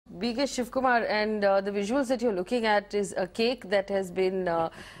BK Shivakumar, and the visuals that you're looking at is a cake that has been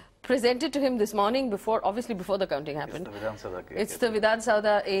presented to him this morning, obviously before the counting happened. It's the Vidhan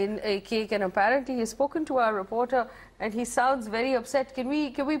Sauda in a cake, and apparently he's spoken to our reporter and he sounds very upset. Can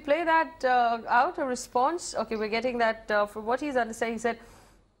we play that out, a response? Okay, we're getting that from what he's understanding. He said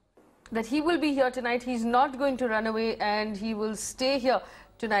that he will be here tonight, he's not going to run away, and he will stay here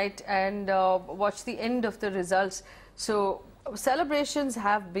tonight and watch the end of the results. So celebrations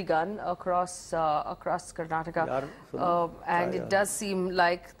have begun across Karnataka, and it does seem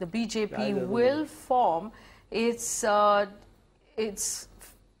like the BJP will form its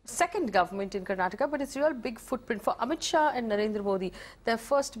second government in Karnataka, but it's a real big footprint for Amit Shah and Narendra Modi, their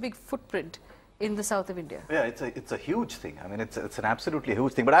first big footprint in the south of India. Yeah, it's a huge thing. I mean, it's an absolutely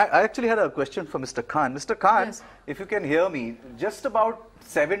huge thing. But I actually had a question for Mr. Khan. Mr. Khan, yes, if you can hear me, just about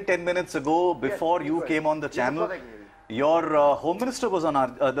 7-10 minutes ago, before you came on the channel, your Home Minister was on our,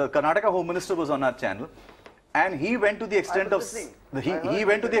 the Karnataka Home Minister was on our channel, and he went to the extent of he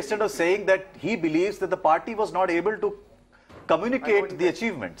went to the extent of saying that he believes that the party was not able to communicate the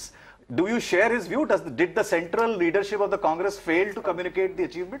achievements. Do you share his view? Did the central leadership of the Congress fail to communicate the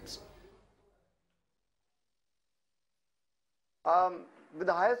achievements? With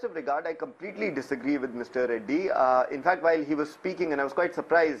the highest of regard, I completely disagree with Mr. Reddy. In fact, while he was speaking, and I was quite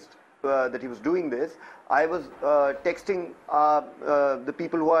surprised that he was doing this, I was texting the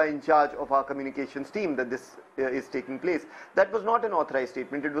people who are in charge of our communications team that this is taking place. That was not an authorized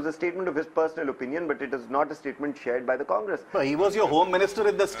statement. It was a statement of his personal opinion, but it is not a statement shared by the Congress. But he was your home minister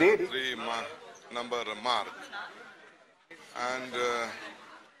in the state. Number mark. And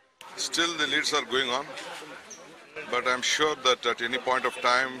still the leads are going on. But I'm sure that at any point of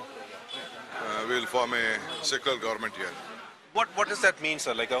time, we'll form a secular government here. What does that mean,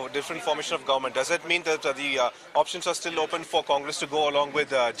 sir? Like a different formation of government? Does that mean that the options are still open for Congress to go along with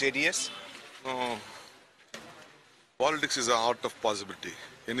JDS? No. Politics is an art of possibility.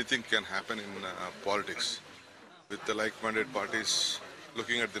 Anything can happen in politics. With the like-minded parties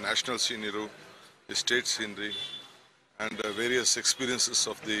looking at the national scenery, the state scenery, and various experiences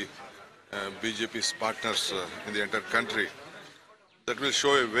of the BJP's partners in the entire country, that will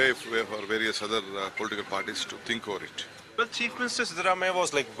show a way for various other political parties to think over it. Well, Chief Minister Siddaramaiah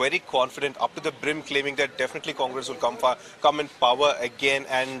was like very confident up to the brim, claiming that definitely Congress will come in power again.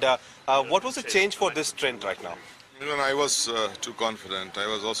 And what was the change for this trend right now? Even I was too confident. I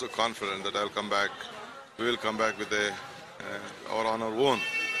was also confident that I'll come back. We will come back with or on our own.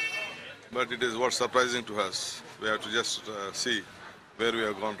 But it is what's surprising to us. We have to just see where we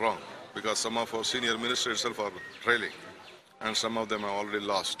have gone wrong, because some of our senior ministers itself are trailing, and some of them are already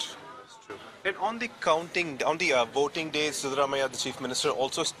lost. And on the voting day, Siddaramaiah, the Chief Minister,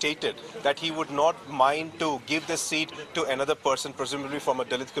 also stated that he would not mind to give the seat to another person, presumably from a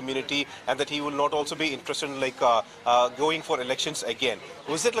Dalit community, and that he will not also be interested in going for elections again.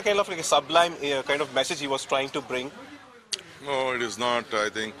 Was it kind of like a sublime kind of message he was trying to bring? No, it is not. I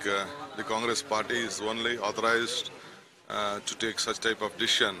think the Congress party is only authorized to take such type of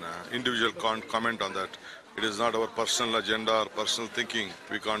decision. Individual can't comment on that. It is not our personal agenda or personal thinking.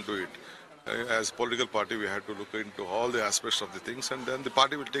 We can't do it. As a political party, we have to look into all the aspects of the things, and then the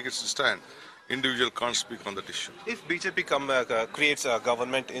party will take its stand. Individual can't speak on that issue. If BJP creates a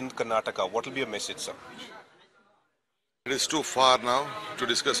government in Karnataka, what will be your message, sir? It is too far now to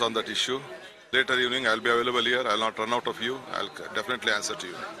discuss on that issue. Later evening, I'll be available here. I'll not run out of you. I'll definitely answer to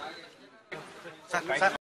you. Sir,